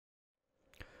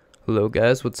Hello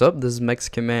guys, what's up? This is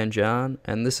Mexican Man John,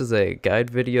 and this is a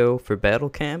guide video for Battle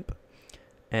Camp.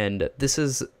 And this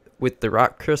is with the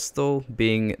rock crystal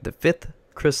being the 5th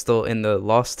crystal in the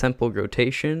Lost Temple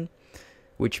rotation,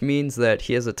 which means that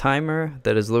he has a timer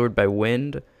that is lowered by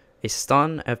wind, a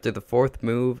stun after the 4th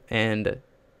move, and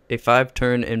a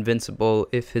 5-turn invincible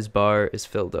if his bar is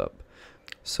filled up.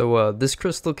 So this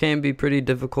crystal can be pretty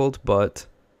difficult, but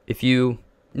if you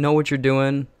know what you're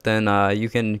doing, then you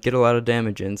can get a lot of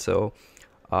damage in. So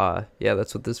yeah,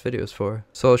 that's what this video is for.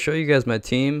 So I'll show you guys my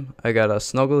team. I got a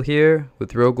Snuggle here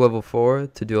with Rogue level 4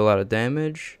 to do a lot of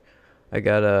damage. I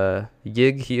got a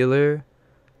Yig healer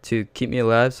to keep me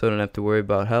alive so I don't have to worry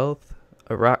about health.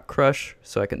 A Rock Crush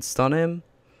so I can stun him.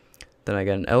 Then I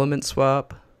got an Element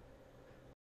Swap.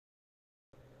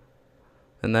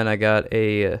 And then I got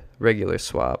a regular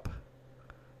swap.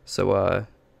 So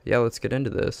yeah, let's get into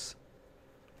this.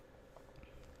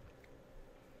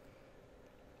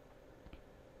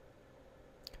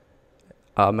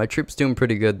 My troop's doing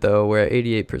pretty good though. We're at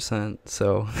 88%,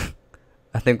 so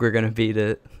I think we're gonna beat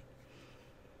it.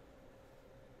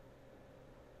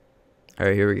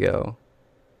 Alright, here we go.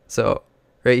 So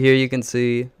right here you can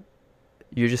see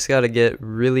you just gotta get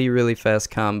really fast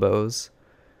combos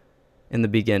in the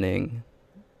beginning.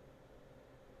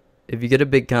 If you get a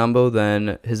big combo,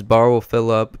 then his bar will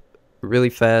fill up really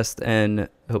fast and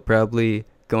he'll probably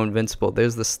go invincible.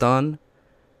 There's the stun.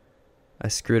 I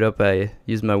screwed up, I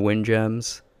used my wind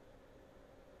gems.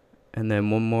 And then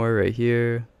one more right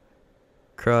here.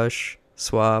 Crush,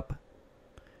 swap.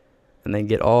 And then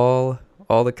get all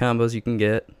the combos you can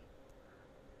get.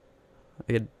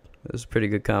 That was a pretty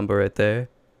good combo right there.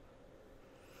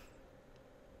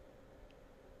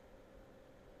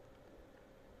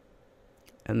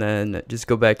 And then just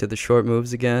go back to the short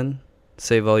moves again.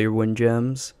 Save all your wind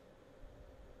gems.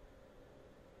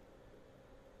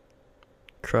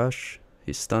 Crush.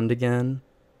 He's stunned again.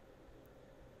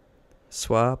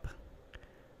 Swap.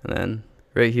 And then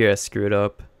right here I screwed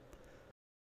up.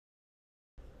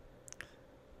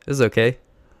 This is okay.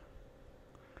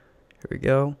 Here we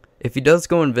go. If he does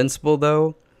go invincible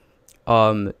though,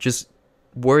 just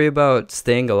worry about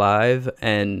staying alive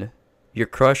and your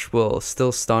crush will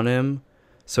still stun him.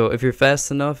 So if you're fast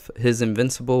enough, his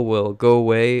invincible will go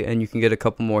away and you can get a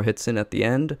couple more hits in at the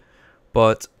end.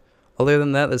 But other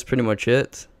than that, that's pretty much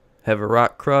it. Have a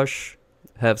rock crush,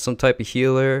 have some type of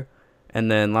healer,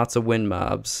 and then lots of wind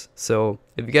mobs. So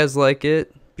if you guys like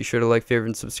it, be sure to like, favorite,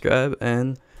 and subscribe,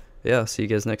 and yeah, see you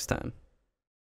guys next time.